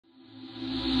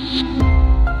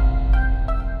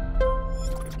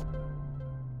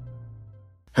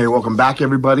Hey, welcome back,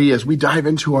 everybody. As we dive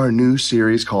into our new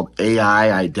series called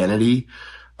AI Identity,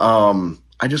 I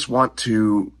just want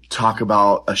to talk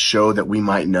about a show that we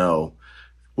might know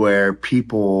where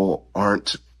people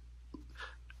aren't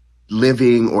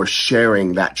living or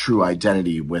sharing that true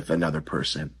identity with another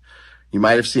person. You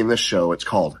might have seen this show. It's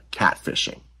called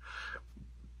Catfishing.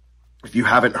 If you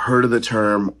haven't heard of the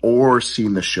term or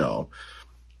seen the show,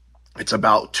 it's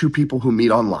about two people who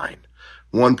meet online.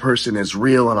 One person is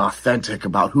real and authentic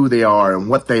about who they are and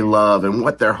what they love and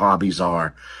what their hobbies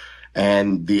are.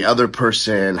 And the other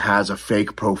person has a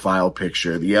fake profile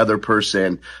picture. The other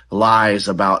person lies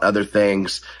about other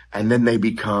things. And then they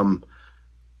become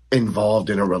involved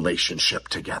in a relationship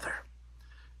together.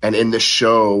 And in the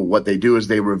show, what they do is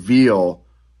they reveal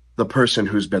the person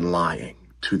who's been lying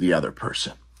to the other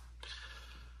person.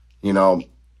 You know,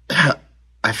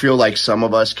 I feel like some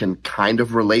of us can kind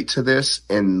of relate to this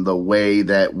in the way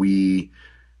that we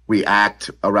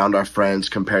act around our friends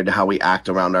compared to how we act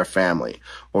around our family,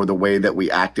 or the way that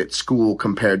we act at school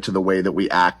compared to the way that we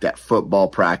act at football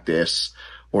practice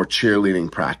or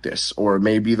cheerleading practice, or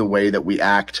maybe the way that we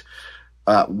act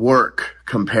at work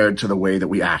compared to the way that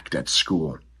we act at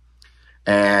school.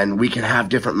 And we can have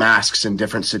different masks in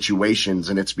different situations,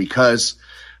 and it's because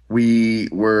maybe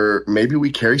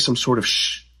we carry some sort of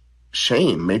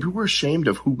shame. Maybe we're ashamed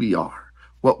of who we are,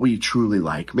 what we truly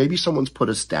like. Maybe someone's put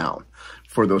us down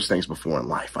for those things before in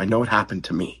life. I know it happened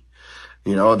to me.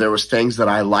 You know, there was things that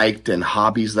I liked and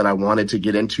hobbies that I wanted to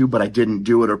get into, but I didn't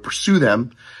do it or pursue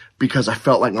them because I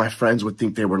felt like my friends would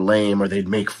think they were lame or they'd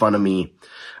make fun of me.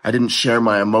 I didn't share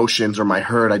my emotions or my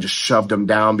hurt. I just shoved them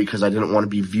down because I didn't want to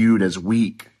be viewed as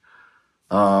weak.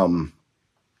 And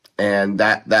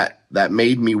that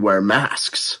made me wear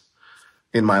masks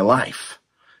in my life.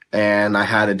 And I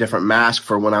had a different mask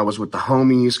for when I was with the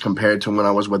homies compared to when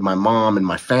I was with my mom and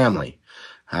my family,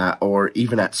 or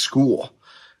even at school.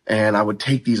 And I would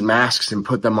take these masks and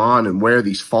put them on and wear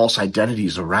these false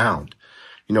identities around.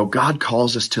 You know, God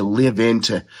calls us to live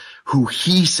into who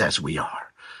He says we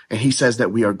are. And He says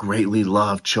that we are greatly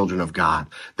loved children of God,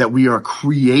 that we are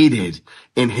created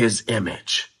in His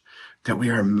image, that we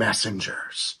are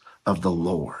messengers of the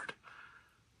Lord,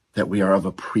 that we are of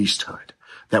a priesthood,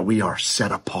 that we are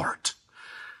set apart.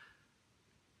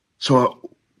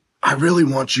 So I really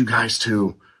want you guys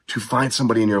to find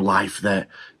somebody in your life that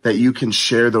you can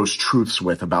share those truths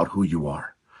with about who you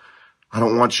are. I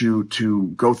don't want you to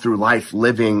go through life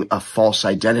living a false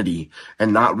identity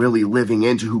and not really living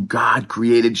into who God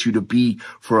created you to be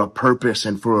for a purpose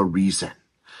and for a reason.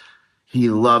 He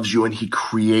loves you and He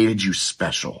created you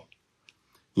special.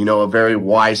 You know, a very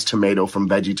wise tomato from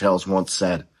VeggieTales once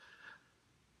said,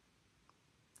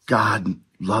 God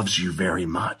loves you very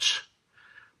much,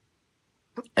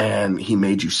 and He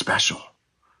made you special.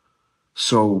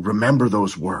 So remember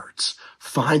those words.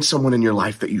 Find someone in your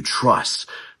life that you trust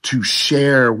to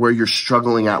share where you're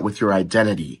struggling at with your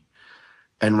identity,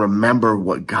 and remember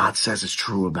what God says is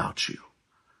true about you,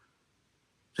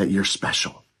 that you're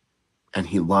special, and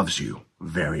He loves you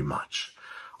very much.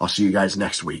 I'll see you guys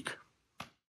next week.